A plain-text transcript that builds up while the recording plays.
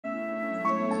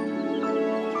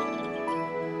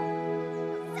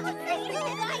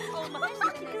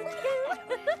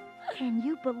Can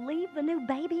you believe the new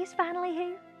baby is finally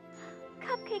here?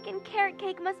 Cupcake and Carrot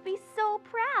Cake must be so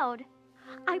proud.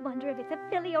 I wonder if it's a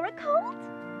filly or a colt.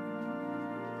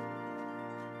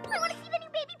 I want to see the new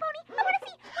baby pony. I want to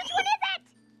see. Which one is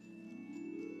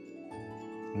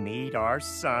it? Meet our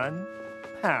son,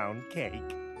 Pound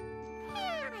Cake.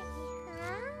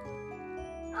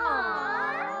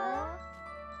 Aww.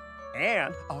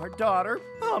 And our daughter,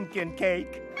 Pumpkin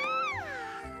Cake.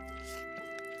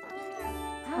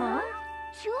 Huh?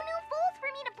 2 new foals for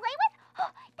me to play with?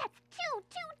 Oh, that's two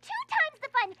times the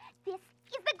fun. This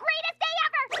is the greatest day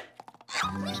ever.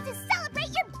 We need to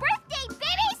celebrate your birthday,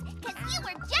 babies, because you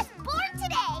were just born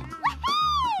today.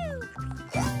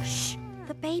 Woohoo! Shh!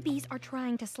 The babies are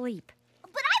trying to sleep.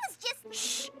 But I was just...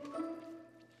 Shh!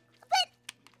 But...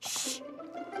 Shh!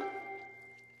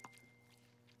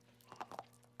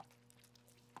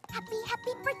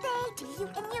 Happy birthday to you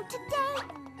and you today.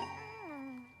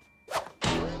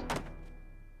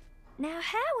 Now,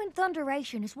 how in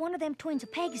thunderation is one of them twins a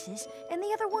pegasus and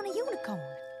the other one a unicorn?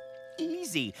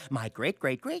 Easy. My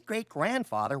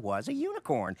great-great-great-great-grandfather was a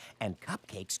unicorn, and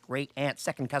Cupcake's great-aunt's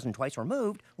second cousin twice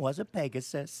removed was a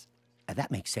pegasus. That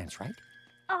makes sense, right?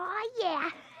 Aw, yeah.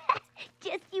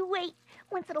 Just you wait.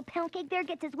 Once little Pound Cake there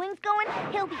gets his wings going,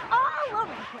 he'll be all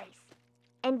over the place.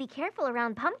 And be careful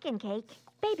around Pumpkin Cake.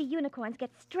 Baby unicorns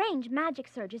get strange magic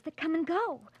surges that come and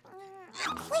go.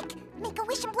 Quick! Make a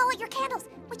wish and blow out your candles,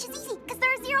 which is easy, because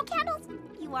there are 0 candles.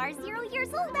 You are 0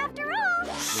 years old after all.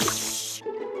 Shh!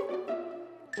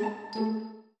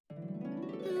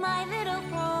 My little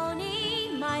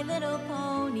pony, my little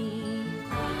pony.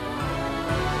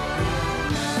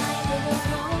 My little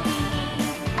pony.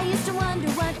 I used to wonder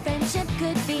what friendship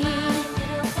could be. My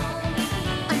little pony.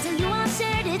 Until you all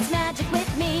shared its magic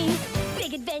with me.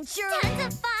 Big adventure. Tons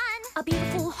of fun. A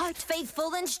beautiful heart,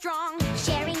 faithful and strong.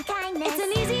 Sharing kindness. It's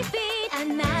an easy feat,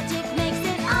 and magic makes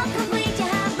it all complete. You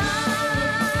have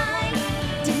mine.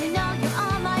 Do you know you're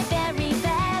all my very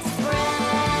best friends?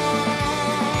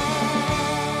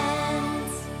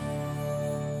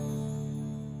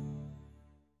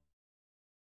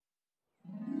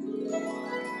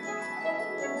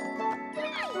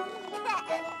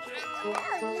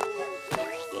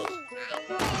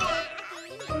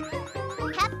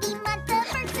 Happy month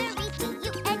anniversary to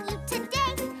you and you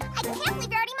today. I can't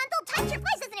believe you're already a month old. Time sure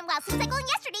flies, isn't it? Wow, seems like only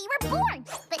yesterday you were born.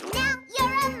 But now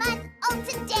you're a month old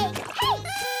today. Hey!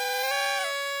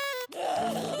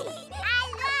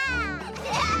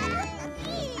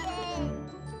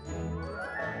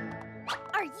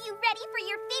 Are you ready for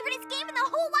your favoriteest game in the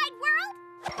whole wide world?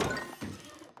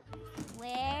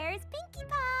 Where's Pinkie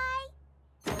Pie?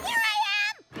 Here I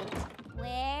am!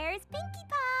 Where's Pinkie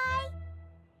Pie?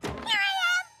 Here I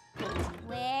am!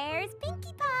 Where's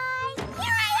Pinkie Pie?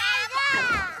 Here I am!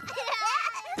 Here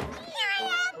I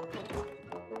am!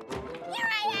 Here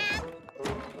I am!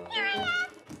 Here I am!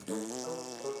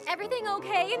 Everything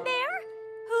okay in there?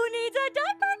 Who needs a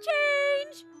diaper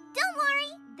change? Don't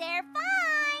worry, they're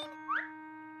fine.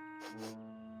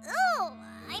 Oh,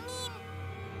 I mean...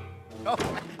 Oh,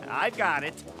 I've got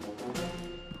it.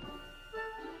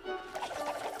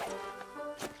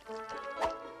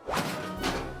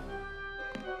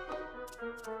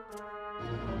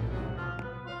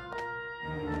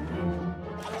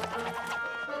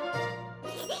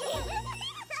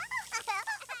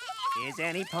 Is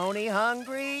any pony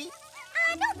hungry?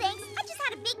 No thanks, I just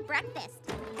had a big breakfast.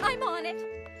 I'm on it.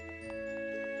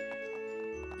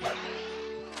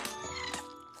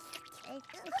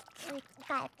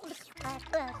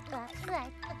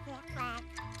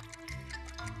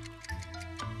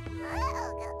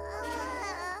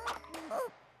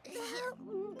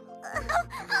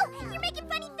 Oh, you're making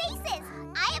funny faces.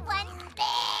 I have one.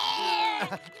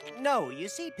 No, you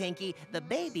see, Pinkie, the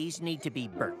babies need to be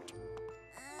burped.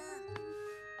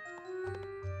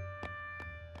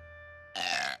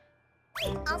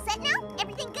 All set now?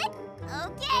 Everything good?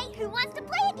 Okay, who wants to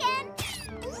play again?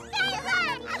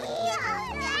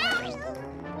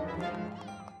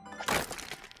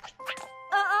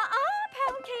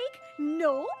 Pound Cake.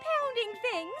 No pounding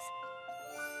things.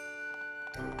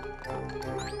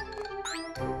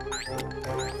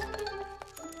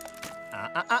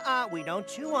 We don't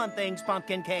chew on things,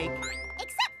 Pumpkin Cake.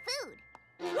 Except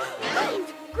food.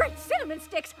 Great cinnamon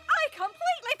sticks. I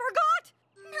completely forgot.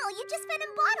 No, you just fed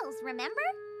him bottles, remember?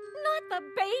 Not the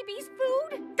baby's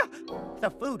food. The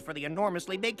food for the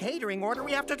enormously big catering order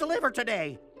we have to deliver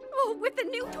today. Oh, with the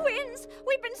new twins,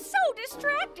 we've been so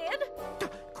distracted.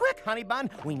 Quick, honey bun,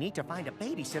 we need to find a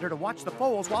babysitter to watch the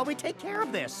foals while we take care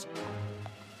of this.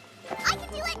 I can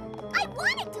do it. I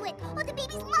want to do it. Oh, the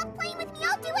babies love playing with me.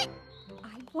 I'll do it.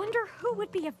 I Wonder who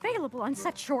would be available on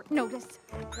such short notice.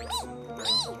 Me!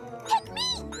 Pick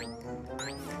me!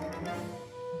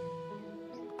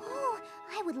 Oh,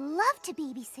 I would love to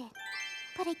babysit.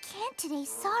 But I can't today,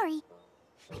 sorry.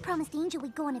 I promised Angel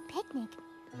we'd go on a picnic.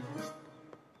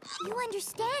 You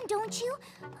understand, don't you?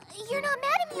 You're not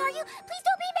mad at me, are you? Please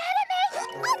don't be mad at me!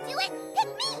 I'll do it! Pick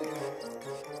me!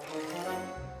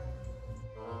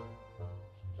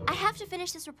 I have to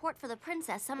finish this report for the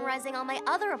princess, summarizing all my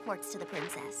other reports to the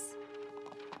princess.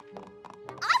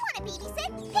 I want to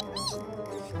babysit! Pick me!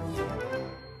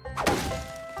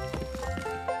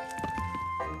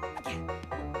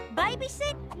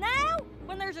 Babysit now?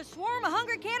 When there's a swarm of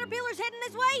hungry caterpillars heading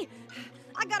this way?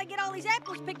 I gotta get all these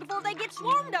apples picked before they get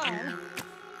swarmed on.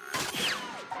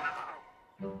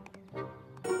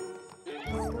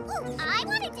 Ooh, I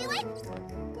want to do it!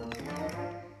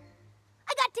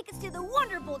 I got tickets to the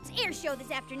Wonderbolts air show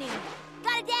this afternoon.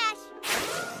 Got a dash.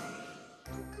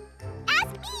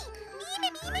 Ask me! Me.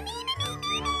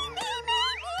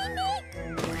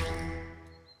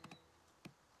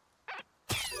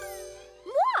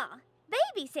 Moi?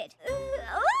 Babysit? Oh,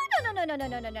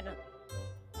 no.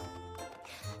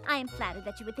 I am flattered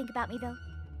that you would think about me, though.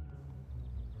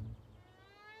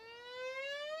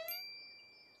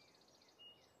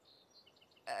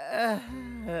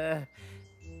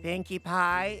 Pinkie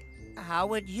Pie, how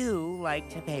would you like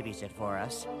to babysit for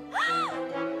us?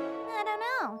 I don't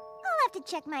know. I'll have to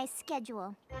check my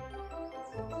schedule.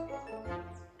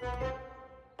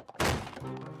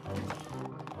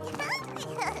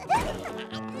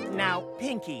 Now,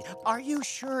 Pinkie, are you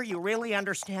sure you really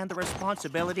understand the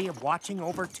responsibility of watching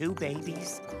over two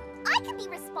babies? I can be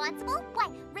responsible.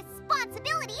 Why,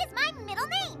 responsibility is my middle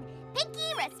name.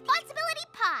 Pinkie Responsibility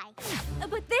Pie.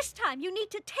 But this time you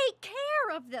need to take care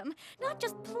of them, not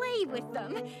just play with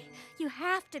them. You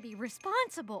have to be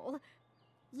responsible.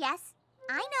 Yes,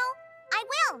 I know. I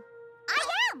will. I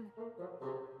am.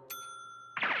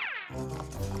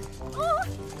 Oh,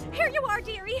 here you are,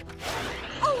 dearie.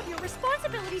 All of your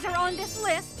responsibilities are on this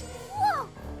list. Whoa,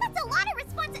 that's a lot of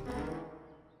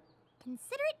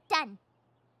Consider it done.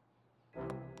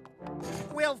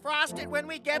 We'll frost it when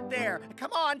we get there.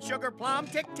 Come on, Sugar Plum,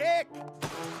 tick, tick.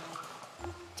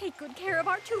 Take good care of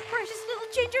our two precious little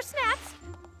ginger snaps.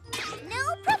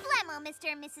 No problemo,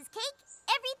 Mr. and Mrs. Cake.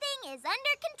 Everything is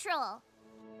under control.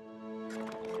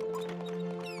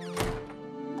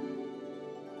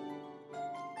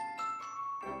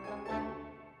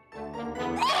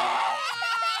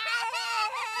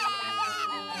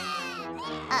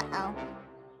 Uh-oh.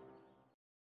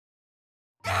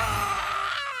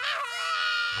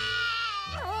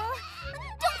 Oh,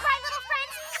 don't cry, little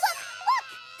friends. Look!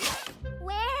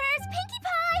 Where's Pinkie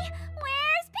Pie?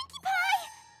 Where's Pinkie Pie?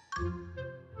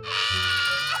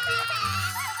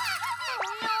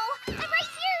 Oh, no. I'm right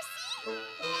here, see?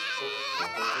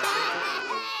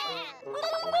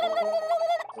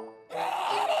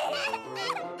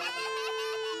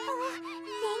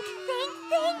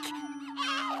 Think.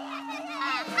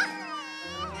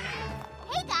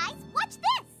 Hey, guys, watch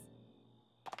this.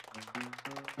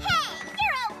 Hey,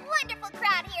 you're a wonderful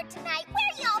crowd here tonight.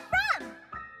 Where y'all from?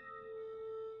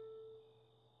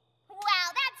 Wow,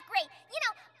 that's great. You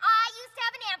know, I used to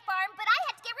have an ant farm, but I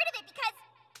had to get rid of it because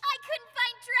I couldn't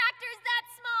find tractors that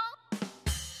small.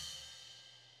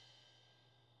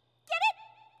 Get it?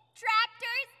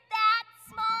 Tractors that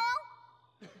small?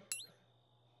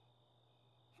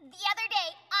 The other day,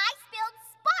 I spilled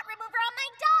spot remover on my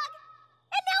dog,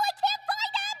 and now I can't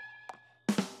find him!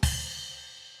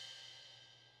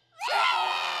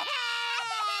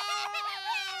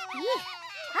 Eek,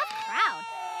 tough crowd.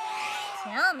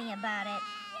 Tell me about it.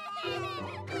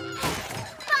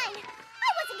 Fine. I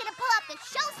wasn't gonna pull out the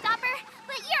showstopper,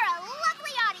 but you're a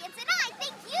lovely audience, and I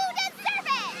think you deserve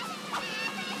it!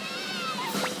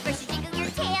 First you jiggle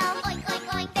your tail, oink, oink,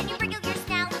 oink, then you wriggle your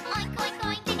snout, oink, oink,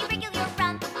 oink, then you wriggle your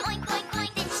rump, oink, oink,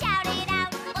 oink, then shout it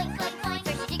out, oink, oink, oink.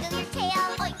 First you jiggle your tail,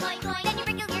 oink, oink, oink, then you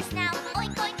wriggle your snout,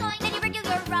 oink, oink, oink, then you wriggle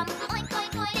your rump, oink,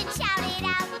 oink, oink, then shout it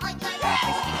out, oink, oink, oink.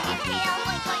 First you jiggle your tail,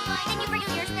 oink, oink, oink, then you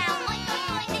wriggle your snout, oink, oink,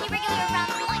 oink, then you wriggle your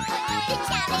rump, oink, oink, oink, then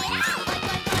shout it out, oink,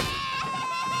 oink, oink.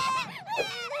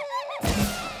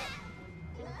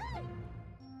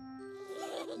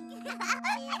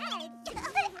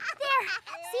 There,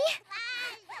 see?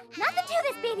 Nothing to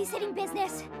this babysitting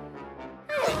business.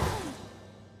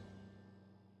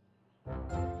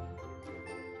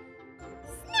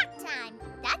 Snack time.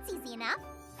 That's easy enough.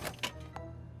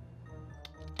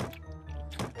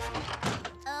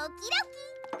 Okie dokie.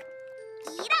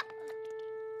 Eat up.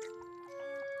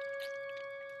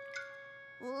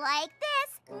 Like this.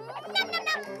 Nom nom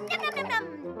nom. Nom nom nom nom.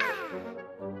 Ah.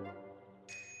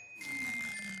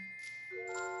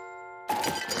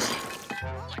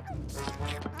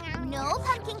 No,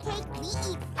 Pumpkin Cake, we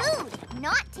eat food,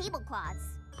 not tablecloths.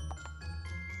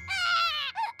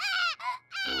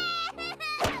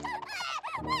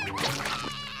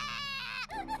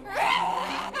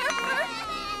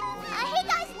 Hey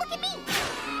guys, look at me!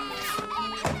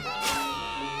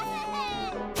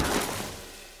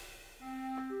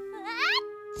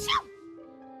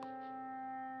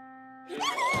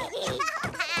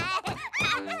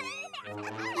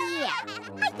 Yeah,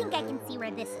 I think I can see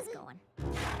where this is going.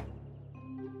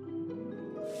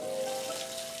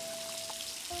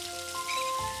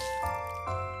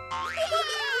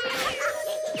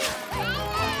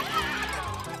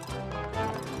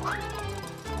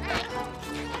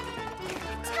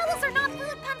 Towels are not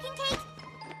food, Pumpkin Cake.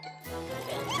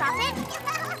 Drop it.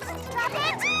 Drop it. Drop it.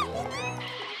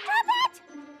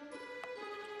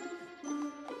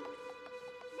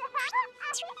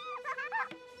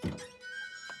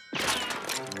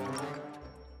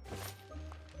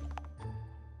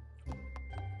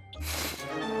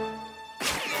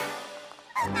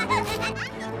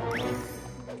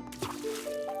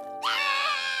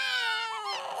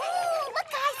 Ooh, look,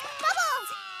 guys, bubbles!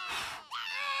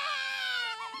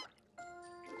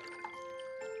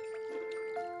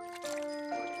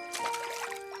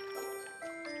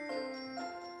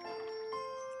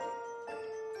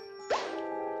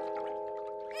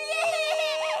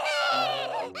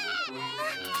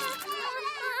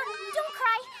 Don't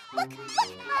cry. Look,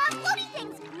 floaty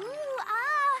things. Ooh,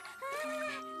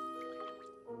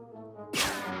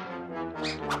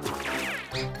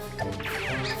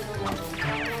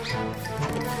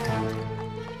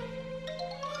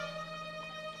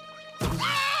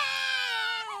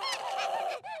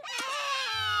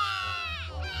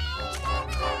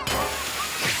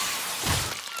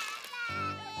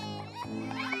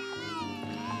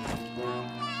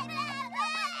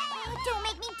 Don't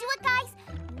make me do it, guys.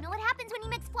 You know what happens when you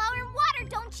mix flour and water,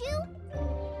 don't you?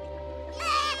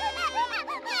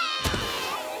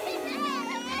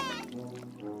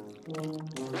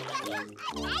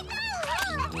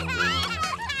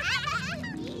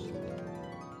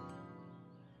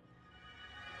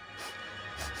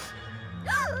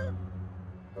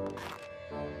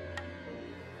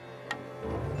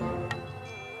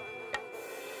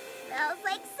 Smells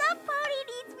like some pony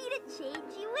needs me to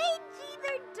change you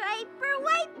their diaper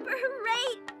wiper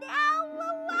right now.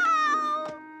 Wow!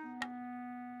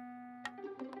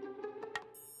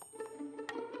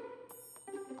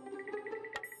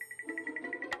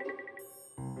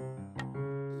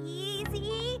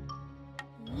 Easy.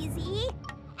 Easy.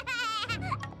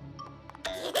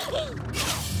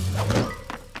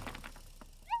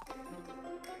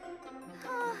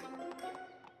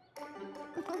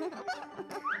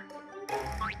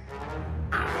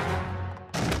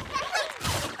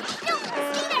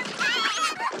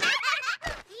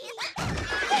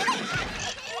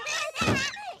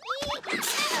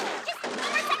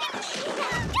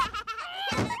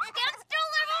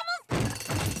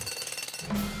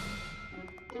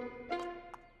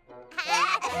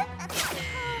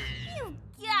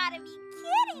 You gotta be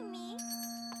kidding me.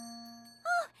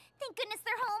 Oh, thank goodness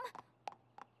they're home.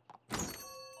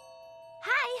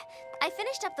 Hi. I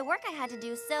finished up the work I had to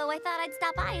do, so I thought I'd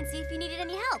stop by and see if you needed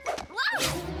any help. Whoa!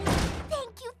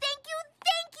 Thank you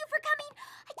for coming.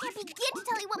 I can't begin to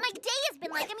tell you what my day has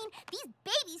been like. I mean, these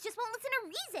babies just won't listen to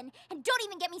reason. And don't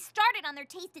even get me started on their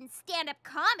taste in stand-up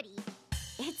comedy.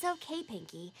 It's okay,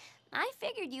 Pinkie. I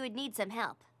figured you would need some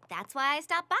help. That's why I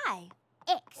stopped by.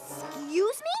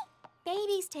 Excuse me?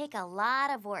 Babies take a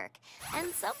lot of work,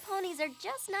 and some ponies are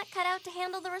just not cut out to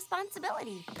handle the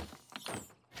responsibility.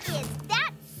 Is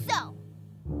that so?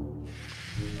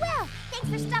 Well, thanks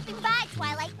for stopping by,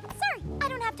 Twilight. Sorry, I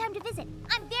don't have time to visit.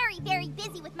 I'm very, very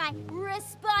busy with my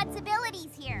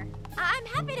responsibilities here. I'm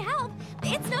happy to help.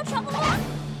 It's no trouble.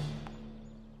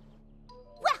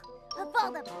 Well, of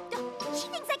all the... She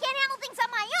thinks I can't handle things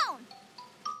on my own.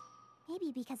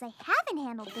 Maybe because I haven't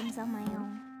handled things on my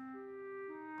own.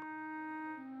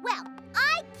 Well,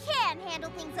 I can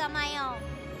handle things on my own.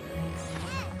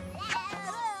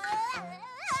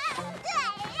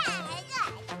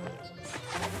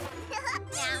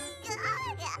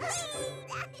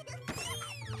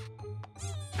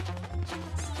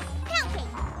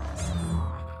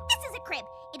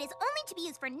 It is only to be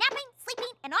used for napping, sleeping,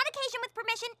 and on occasion with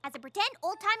permission as a pretend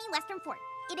old-timey Western fort.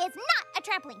 It is not a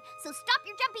trampoline, so stop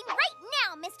your jumping right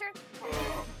now, mister.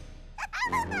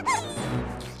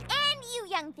 And you,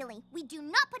 young filly, we do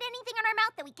not put anything in our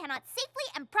mouth that we cannot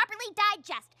safely and properly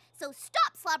digest. So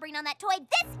stop slobbering on that toy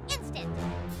this instant.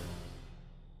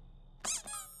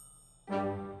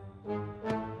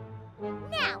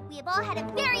 Now, we have all had a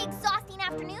very exhausting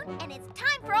afternoon, and it's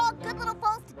time for all good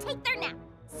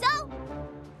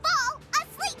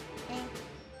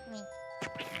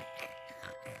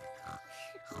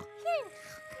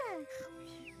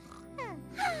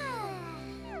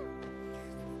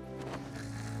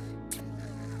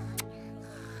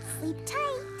sleep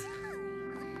tight.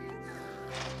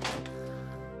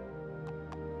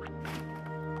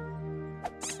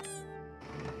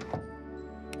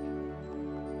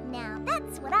 Now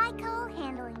that's what I call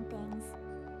handling things.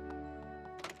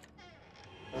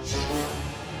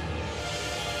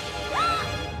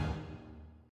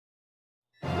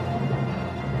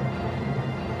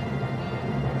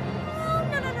 Oh,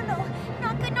 no, no, no, no.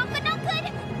 Not good, not good, not good.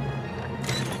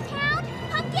 Pound,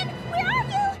 Pumpkin, where are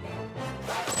you?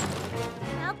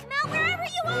 Come out, wherever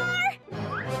you are.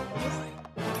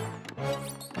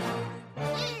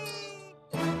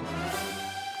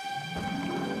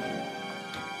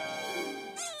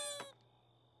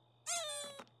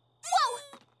 Whoa!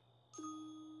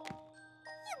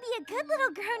 You be a good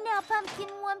little girl now, Pumpkin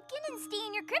Wumpkin, and stay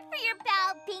in your crib for your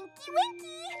pal, Pinkie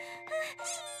Winkie.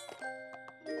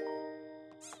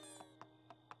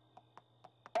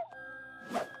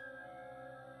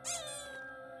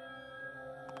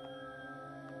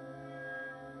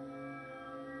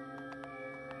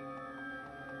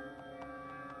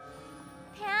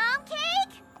 Pound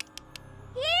cake?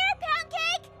 Here, pound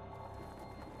cake!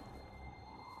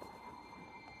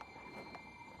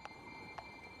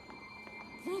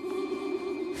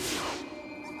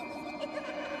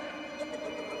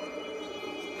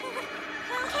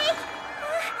 Pound cake?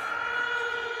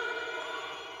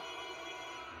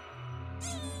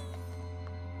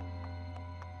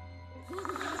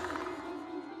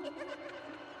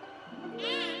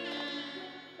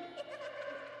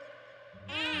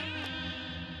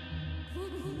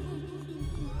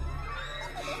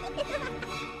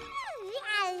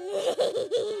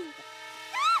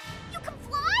 You can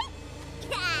fly?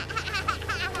 Get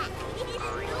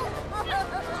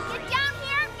down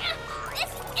here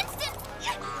this instant!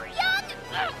 Young!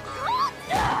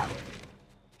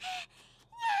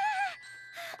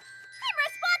 I'm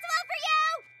responsible for you!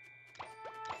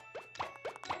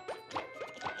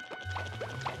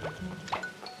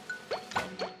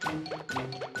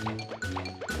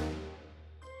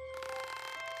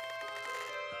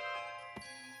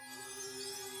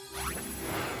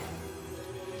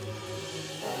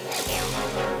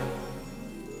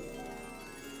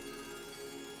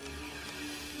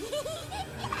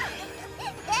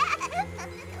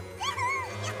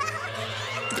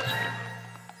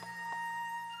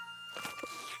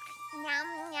 Yum,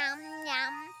 yum,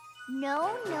 yum. No,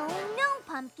 no, no,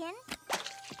 Pumpkin.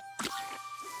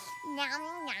 Yum,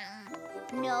 yum.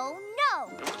 No, no.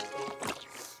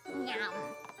 Yum,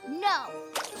 no.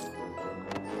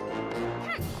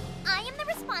 I am the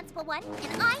responsible one,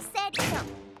 and I said no.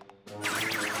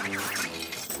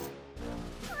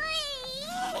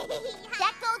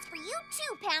 That goes for you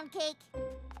too, Pound Cake.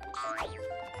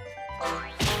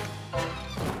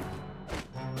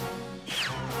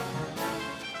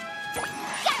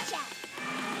 Gotcha!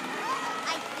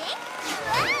 I think.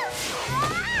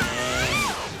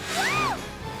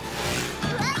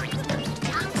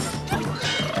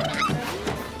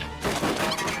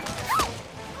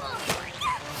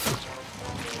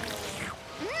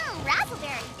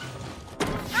 Razzleberry.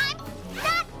 I'm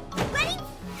not ready.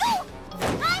 Go!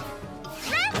 I'm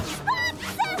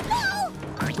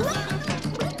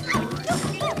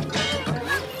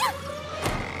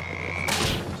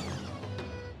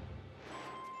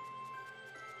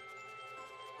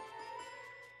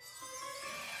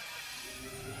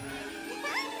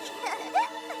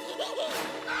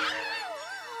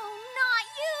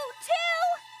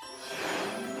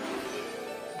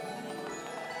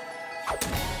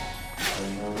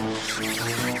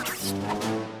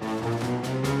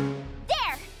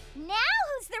There! Now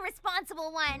who's the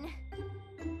responsible one?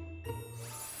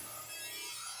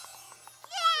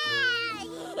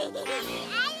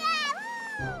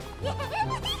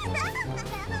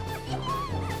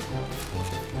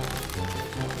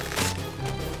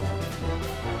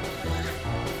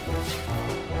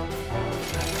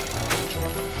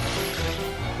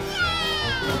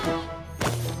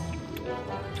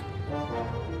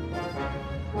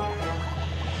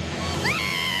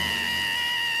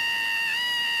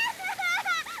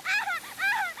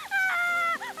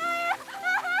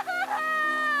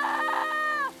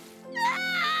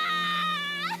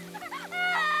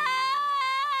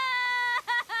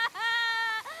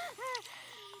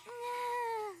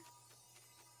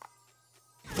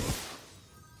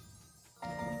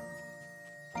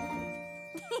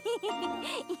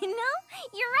 You know,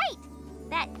 you're right.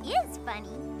 That is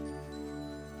funny.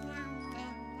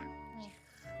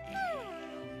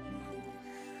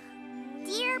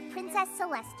 Dear Princess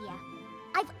Celestia,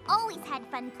 I've always had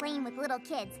fun playing with little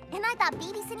kids, and I thought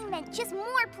babysitting meant just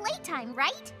more playtime,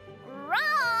 right?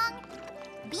 Wrong!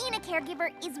 being a caregiver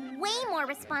is way more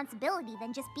responsibility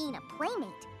than just being a playmate.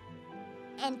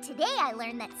 And today I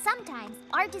learned that sometimes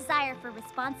our desire for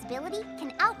responsibility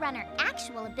can outrun our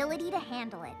actual ability to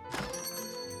handle it.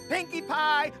 Pinkie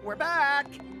Pie, we're back!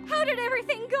 How did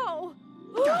everything go?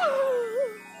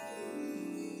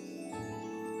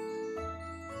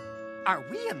 Are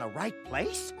we in the right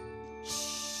place?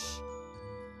 Shh!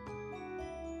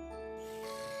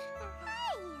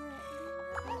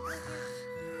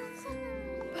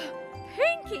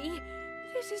 Pinkie,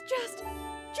 this is just...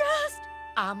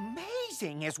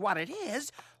 Amazing is what it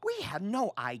is. We had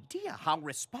no idea how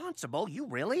responsible you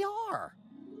really are.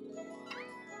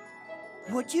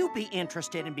 Would you be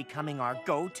interested in becoming our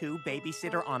go-to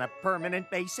babysitter on a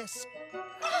permanent basis?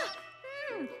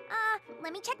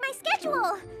 Let me check my schedule.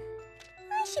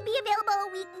 I should be available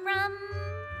a week from...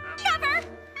 never!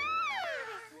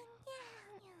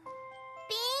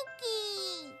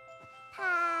 Pinkie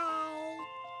Pie.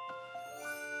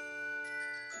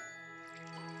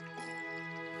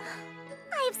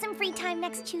 I have some free time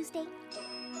next Tuesday.